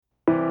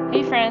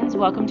friends.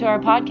 Welcome to our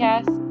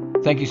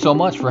podcast. Thank you so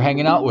much for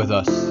hanging out with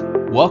us.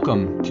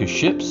 Welcome to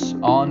Ships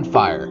on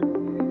Fire.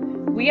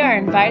 We are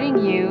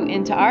inviting you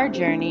into our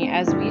journey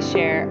as we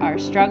share our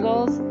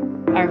struggles,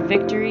 our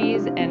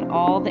victories, and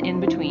all the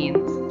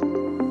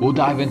in-betweens. We'll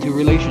dive into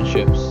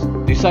relationships,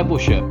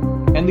 discipleship,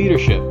 and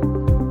leadership.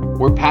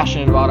 We're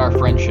passionate about our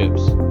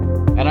friendships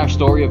and our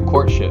story of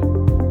courtship.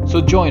 So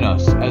join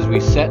us as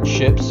we set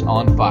ships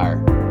on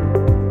fire.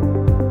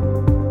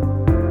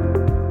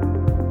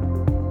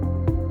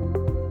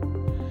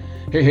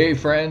 Hey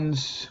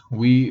friends,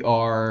 we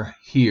are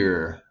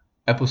here,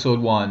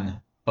 episode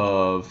 1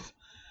 of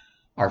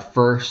our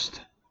first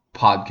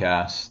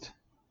podcast,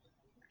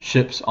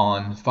 Ships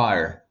on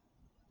Fire.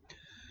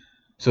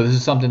 So this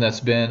is something that's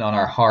been on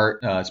our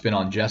heart, it's been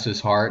on Jess's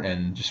heart,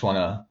 and just want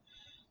to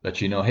let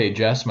you know, hey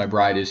Jess, my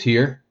bride is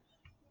here.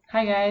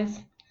 Hi guys.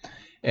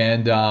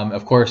 And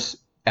of course,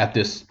 at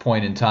this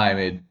point in time,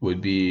 it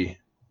would be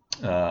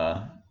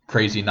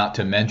crazy not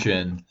to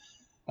mention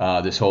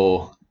this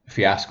whole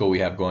fiasco we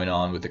have going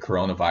on with the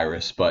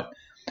coronavirus, but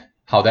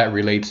how that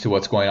relates to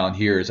what's going on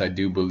here is I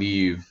do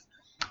believe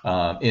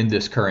in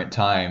this current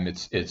time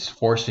it's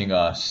forcing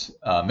us,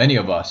 many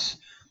of us,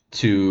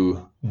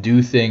 to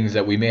do things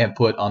that we may have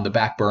put on the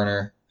back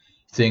burner,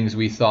 things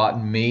we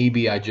thought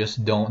maybe I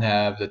just don't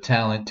have the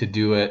talent to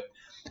do it,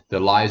 the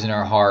lies in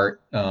our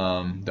heart,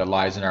 the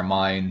lies in our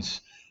minds,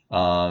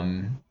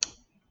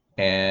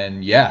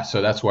 and yeah,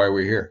 so that's why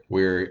we're here.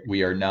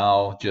 We are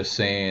now just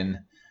saying,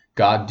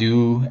 God,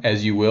 do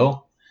as you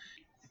will.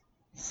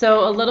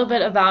 So a little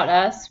bit about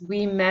us.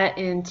 We met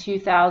in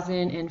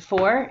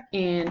 2004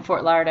 in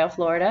Fort Lauderdale,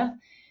 Florida,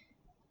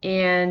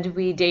 and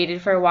we dated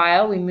for a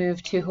while. We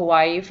moved to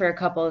Hawaii for a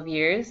couple of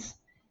years,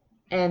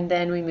 and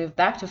then we moved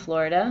back to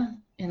Florida,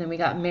 and then we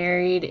got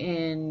married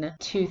in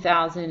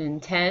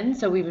 2010.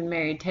 So we've been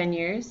married 10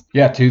 years.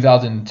 Yeah,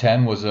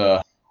 2010 was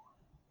a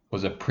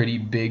pretty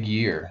big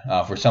year.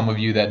 For some of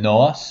you that know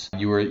us,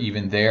 you were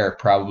even there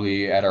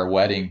probably at our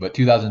wedding, but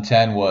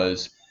 2010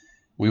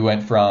 we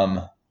went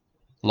from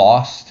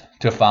lost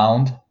to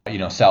found,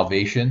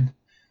 salvation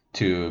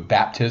to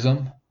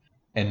baptism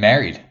and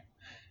married.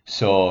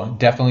 So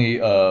definitely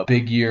a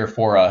big year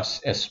for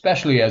us,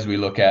 especially as we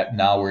look at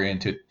now we're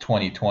into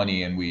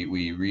 2020 and we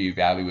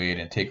reevaluate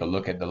and take a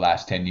look at the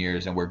last 10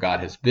 years and where God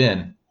has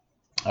been.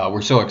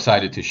 We're so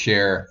excited to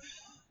share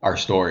our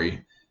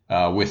story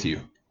with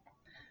you.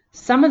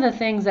 Some of the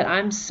things that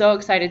I'm so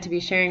excited to be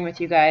sharing with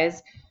you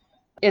guys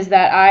is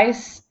that I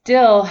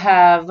still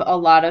have a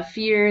lot of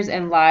fears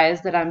and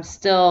lies that I'm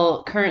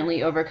still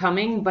currently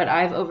overcoming, but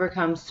I've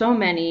overcome so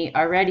many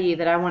already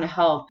that I want to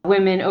help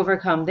women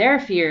overcome their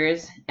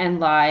fears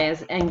and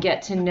lies and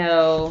get to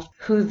know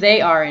who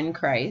they are in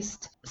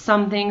Christ.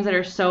 Some things that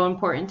are so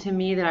important to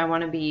me that I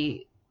want to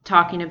be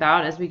talking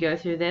about as we go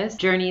through this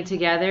journey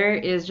together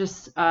is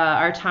just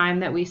our time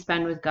that we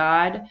spend with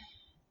God,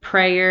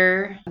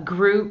 prayer,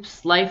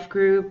 groups, life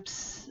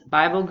groups,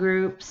 Bible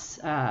groups,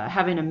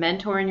 having a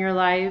mentor in your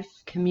life,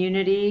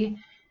 community,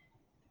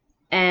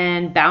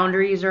 and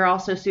boundaries are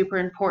also super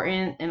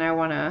important. And I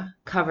want to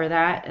cover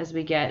that as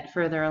we get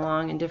further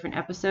along in different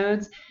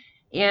episodes.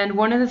 And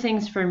one of the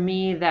things for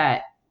me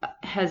that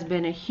has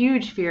been a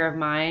huge fear of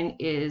mine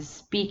is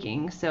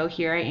speaking. So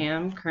here I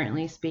am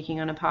currently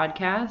speaking on a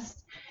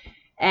podcast.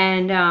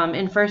 And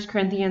in 1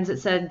 Corinthians, it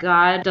said,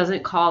 God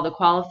doesn't call the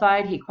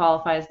qualified, he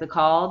qualifies the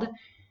called.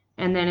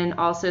 And then in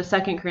also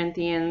 2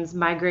 Corinthians,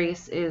 my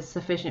grace is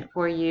sufficient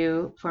for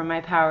you, for my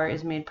power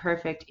is made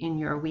perfect in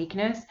your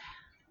weakness.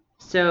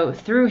 So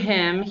through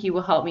him, he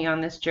will help me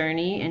on this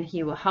journey, and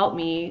he will help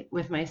me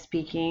with my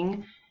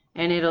speaking.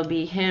 And it'll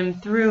be him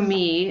through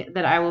me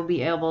that I will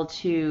be able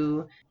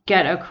to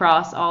get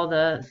across all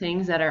the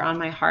things that are on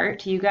my heart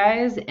to you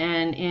guys.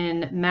 And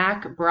in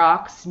Mac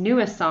Brock's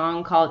newest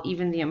song called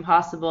Even the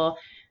Impossible,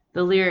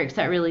 the lyrics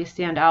that really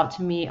stand out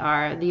to me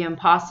are, the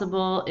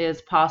impossible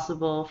is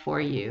possible for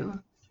you.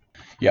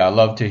 Yeah, I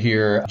love to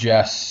hear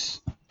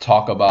Jess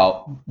talk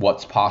about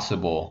what's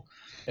possible.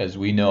 As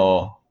we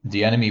know,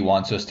 the enemy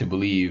wants us to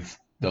believe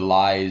the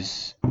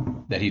lies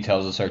that he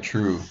tells us are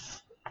true.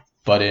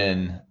 But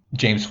in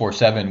James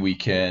 4:7, we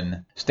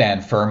can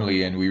stand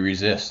firmly and we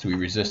resist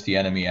the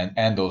enemy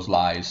and those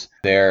lies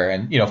there.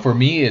 And, for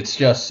me, it's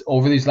just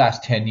over these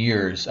last 10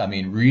 years,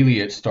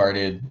 really it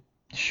started,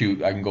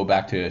 I can go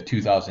back to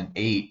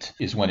 2008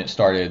 is when it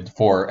started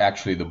for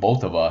actually the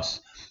both of us.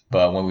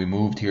 But when we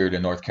moved here to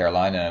North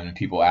Carolina and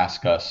people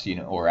ask us,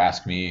 or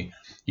ask me,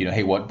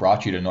 hey, what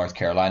brought you to North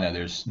Carolina?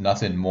 There's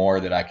nothing more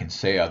that I can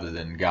say other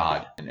than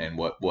God and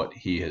what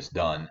he has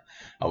done.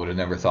 I would have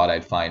never thought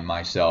I'd find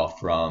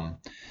myself from,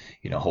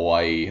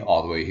 Hawaii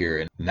all the way here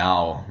and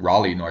now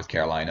Raleigh, North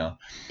Carolina.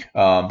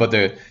 But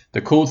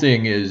the cool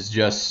thing is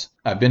just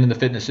I've been in the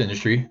fitness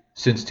industry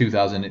since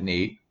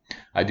 2008.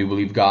 I do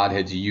believe God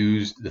has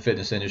used the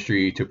fitness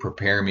industry to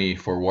prepare me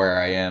for where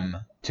I am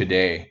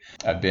today.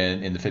 I've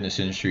been in the fitness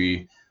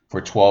industry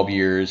for 12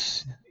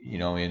 years,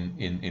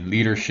 in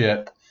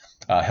leadership,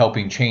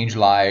 helping change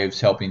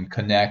lives, helping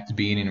connect,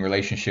 being in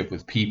relationship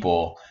with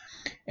people.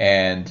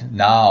 And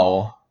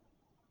now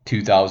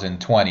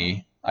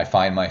 2020, I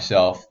find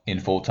myself in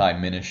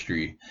full-time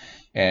ministry.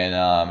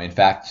 And in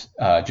fact,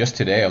 just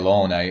today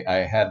alone,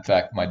 I had, in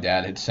fact, my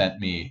dad had sent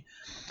me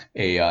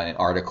an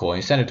article,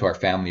 and he sent it to our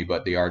family,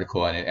 but the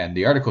article, and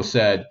the article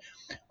said,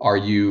 are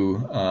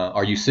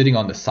you sitting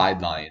on the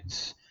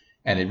sidelines?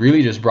 And it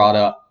really just brought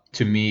up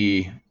to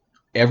me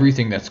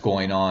everything that's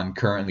going on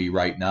currently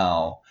right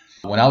now.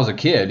 When I was a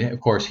kid, of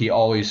course, he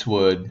always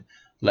would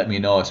let me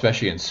know,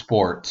 especially in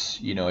sports,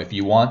 if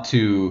you want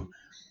to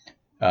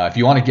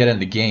get in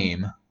the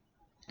game,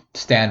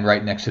 stand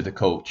right next to the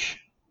coach.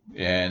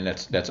 And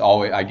that's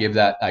always, I give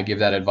that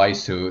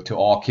advice to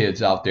all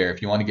kids out there.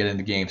 If you want to get in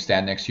the game,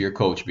 stand next to your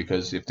coach,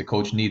 because if the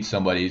coach needs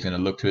somebody, he's going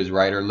to look to his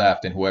right or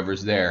left, and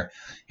whoever's there,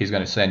 he's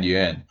going to send you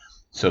in.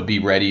 So be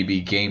ready, be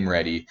game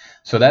ready.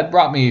 So that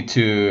brought me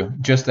to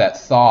just that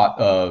thought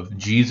of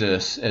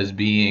Jesus as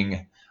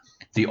being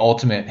the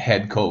ultimate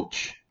head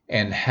coach.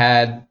 And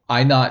had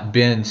I not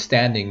been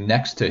standing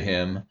next to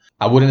him,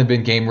 I wouldn't have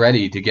been game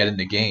ready to get in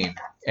the game.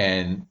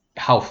 And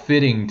how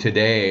fitting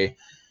today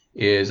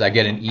is I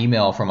get an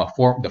email from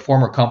the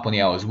former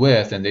company I was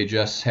with, and they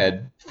just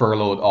had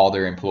furloughed all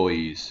their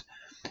employees.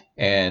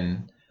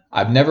 And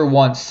I've never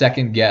once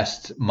second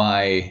guessed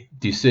my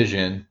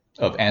decision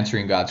of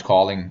answering God's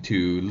calling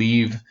to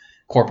leave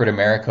corporate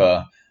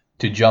America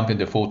to jump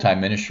into full-time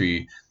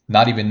ministry,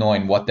 not even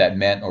knowing what that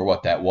meant or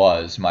what that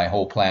was. My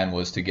whole plan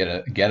was to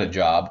get a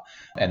job.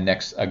 And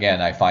next,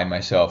 again, I find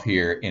myself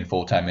here in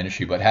full-time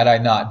ministry. But had I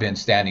not been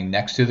standing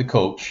next to the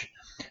coach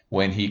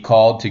when he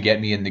called to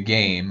get me in the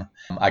game,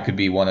 I could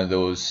be one of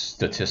those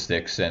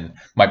statistics. And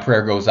my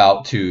prayer goes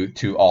out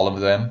to all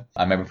of them.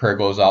 My prayer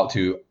goes out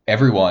to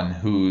everyone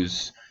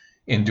who's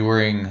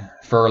enduring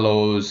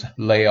furloughs,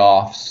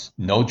 layoffs,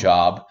 no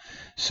job.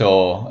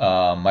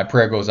 So my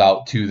prayer goes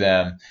out to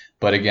them.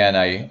 But again,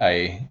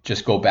 I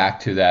just go back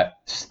to that,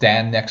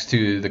 stand next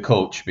to the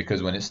coach,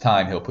 because when it's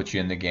time, he'll put you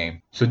in the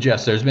game. So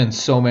Jess, there's been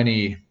so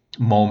many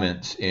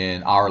moments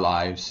in our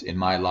lives, in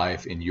my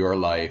life, in your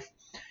life.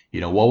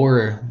 What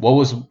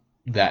was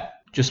that,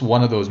 just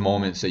one of those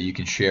moments that you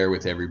can share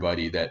with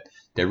everybody that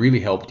really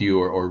helped you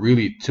or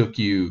really took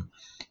you,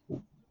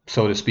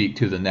 so to speak,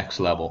 to the next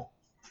level?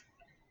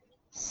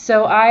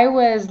 So I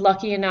was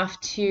lucky enough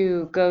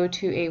to go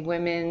to a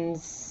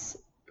women's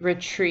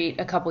retreat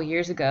a couple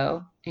years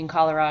ago in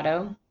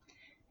Colorado.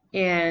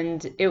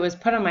 And it was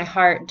put on my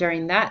heart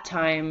during that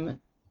time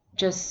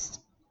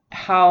just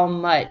how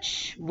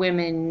much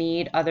women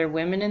need other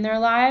women in their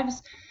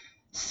lives.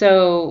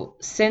 So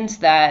since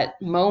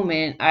that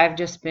moment, I've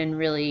just been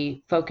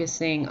really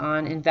focusing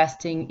on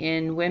investing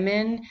in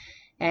women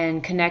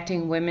and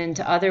connecting women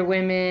to other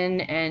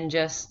women. And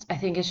just, I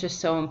think it's just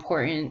so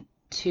important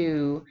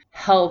to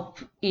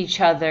help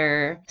each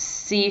other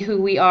see who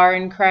we are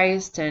in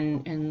Christ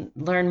and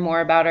learn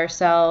more about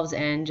ourselves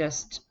and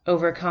just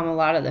overcome a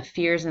lot of the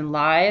fears and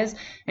lies.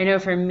 I know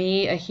for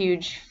me, a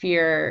huge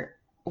fear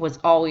was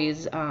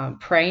always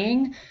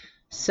praying.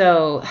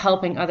 So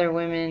helping other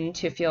women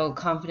to feel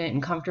confident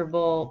and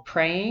comfortable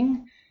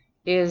praying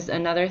is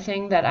another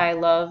thing that I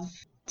love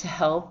to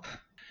help.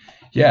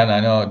 Yeah, and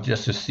I know,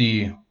 just to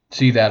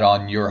see that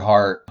on your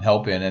heart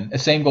helping, and the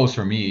same goes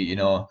for me,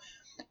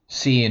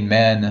 seeing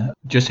men,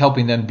 just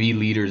helping them be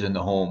leaders in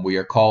the home. We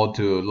are called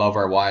to love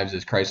our wives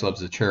as Christ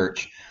loves the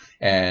church,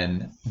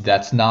 and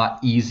that's not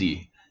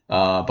easy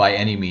by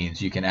any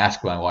means. You can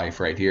ask my wife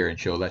right here, and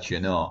she'll let you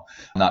know.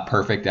 I'm not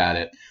perfect at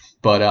it,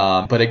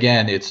 but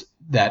again, it's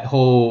that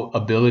whole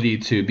ability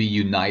to be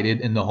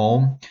united in the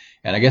home,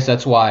 and I guess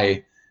that's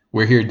why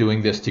we're here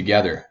doing this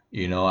together.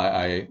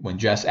 I when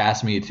Jess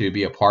asked me to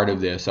be a part of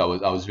this, I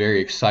was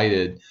very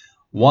excited.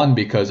 One,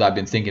 because I've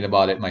been thinking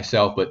about it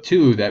myself, but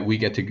two, that we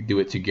get to do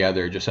it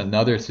together. Just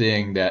another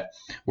thing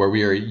where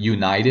we are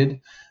united.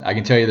 I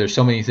can tell you there's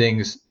so many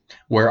things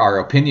where our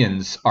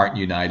opinions aren't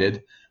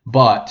united,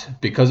 but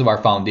because of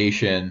our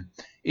foundation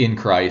in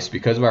Christ,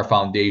 because of our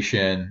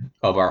foundation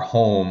of our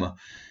home,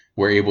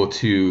 we're able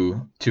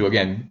to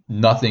again,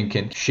 nothing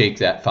can shake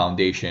that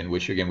foundation,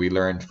 which again, we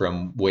learned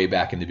from way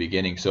back in the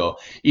beginning. So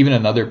even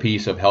another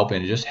piece of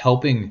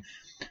helping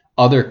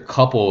other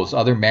couples,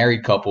 other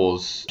married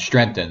couples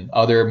strengthen,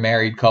 other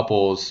married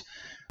couples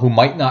who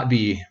might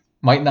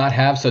not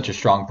have such a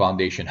strong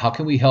foundation. How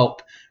can we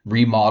help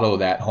remodel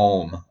that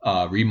home,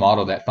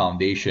 remodel that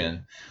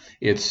foundation?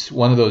 It's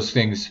one of those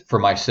things for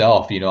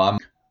myself.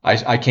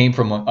 I came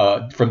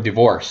from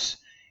divorce,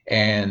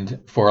 and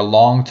for a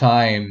long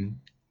time,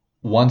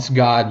 once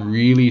God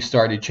really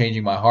started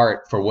changing my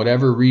heart for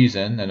whatever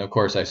reason, and of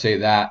course I say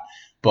that,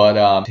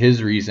 but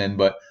his reason,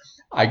 but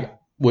I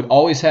would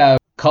always have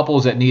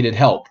couples that needed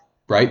help,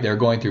 right? They're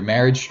going through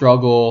marriage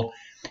struggle,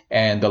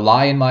 and the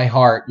lie in my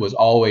heart was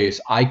always,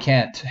 I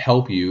can't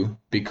help you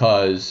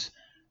because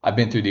I've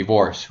been through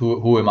divorce.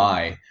 Who am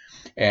I?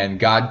 And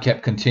God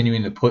kept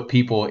continuing to put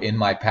people in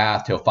my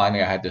path till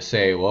finally I had to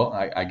say, well,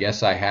 I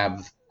guess I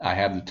have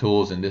the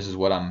tools, and this is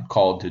what I'm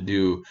called to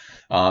do.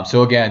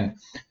 So again,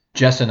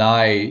 Jess and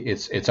I,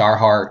 it's our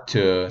heart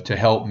to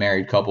help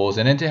married couples,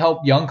 and then to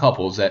help young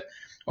couples that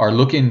are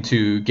looking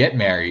to get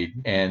married,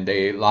 and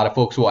a lot of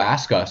folks will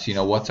ask us,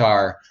 what's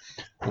our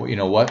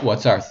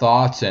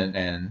thoughts,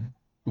 and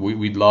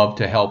we'd love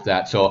to help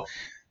that. So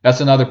that's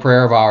another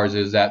prayer of ours,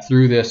 is that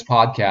through this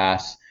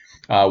podcast,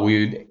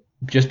 we'd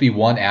just be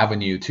one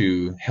avenue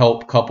to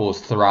help couples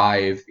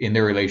thrive in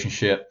their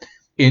relationship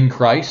in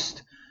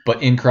Christ,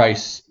 but in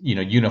Christ,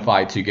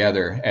 unified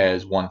together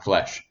as one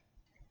flesh.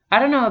 I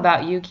don't know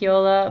about you,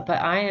 Keola,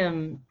 but I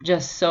am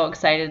just so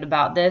excited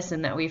about this,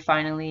 and that we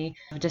finally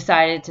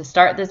decided to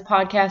start this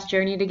podcast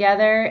journey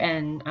together,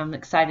 and I'm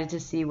excited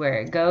to see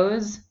where it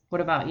goes. What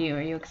about you?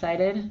 Are you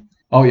excited?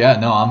 Oh yeah,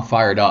 no, I'm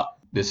fired up.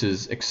 This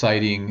is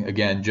exciting,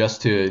 again,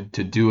 just to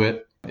do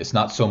it. It's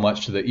not so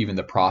much even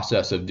the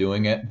process of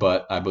doing it,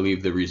 but I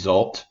believe the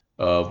result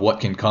of what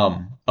can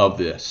come of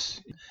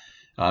this.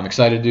 I'm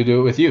excited to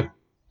do it with you.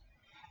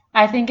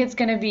 I think it's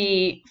going to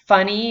be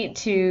funny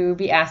to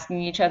be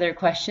asking each other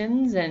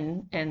questions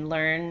and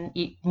learn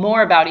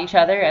more about each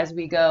other as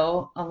we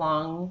go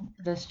along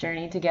this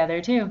journey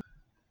together too.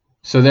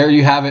 So there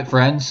you have it,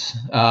 friends.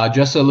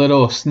 Just a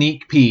little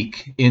sneak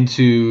peek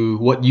into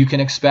what you can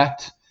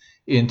expect,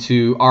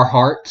 into our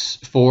hearts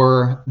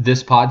for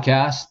this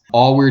podcast.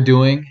 All we're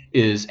doing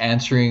is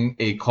answering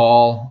a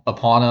call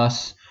upon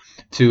us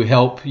to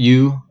help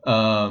you,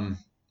 to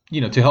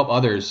help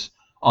others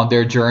on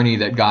their journey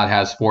that God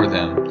has for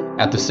them.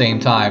 At the same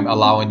time,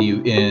 allowing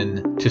you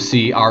in to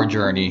see our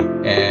journey,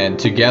 and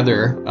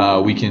together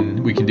we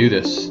can do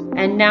this.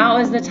 And now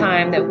is the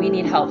time that we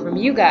need help from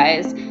you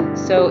guys.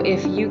 So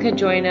if you could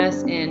join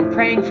us in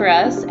praying for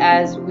us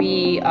as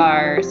we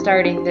are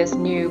starting this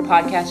new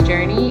podcast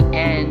journey,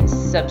 and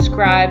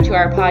subscribe to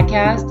our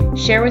podcast,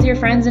 share with your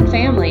friends and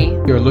family.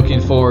 We're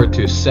looking forward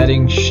to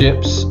setting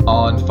ships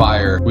on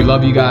fire. We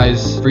love you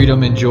guys.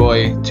 Freedom and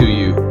joy to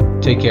you.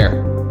 Take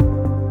care.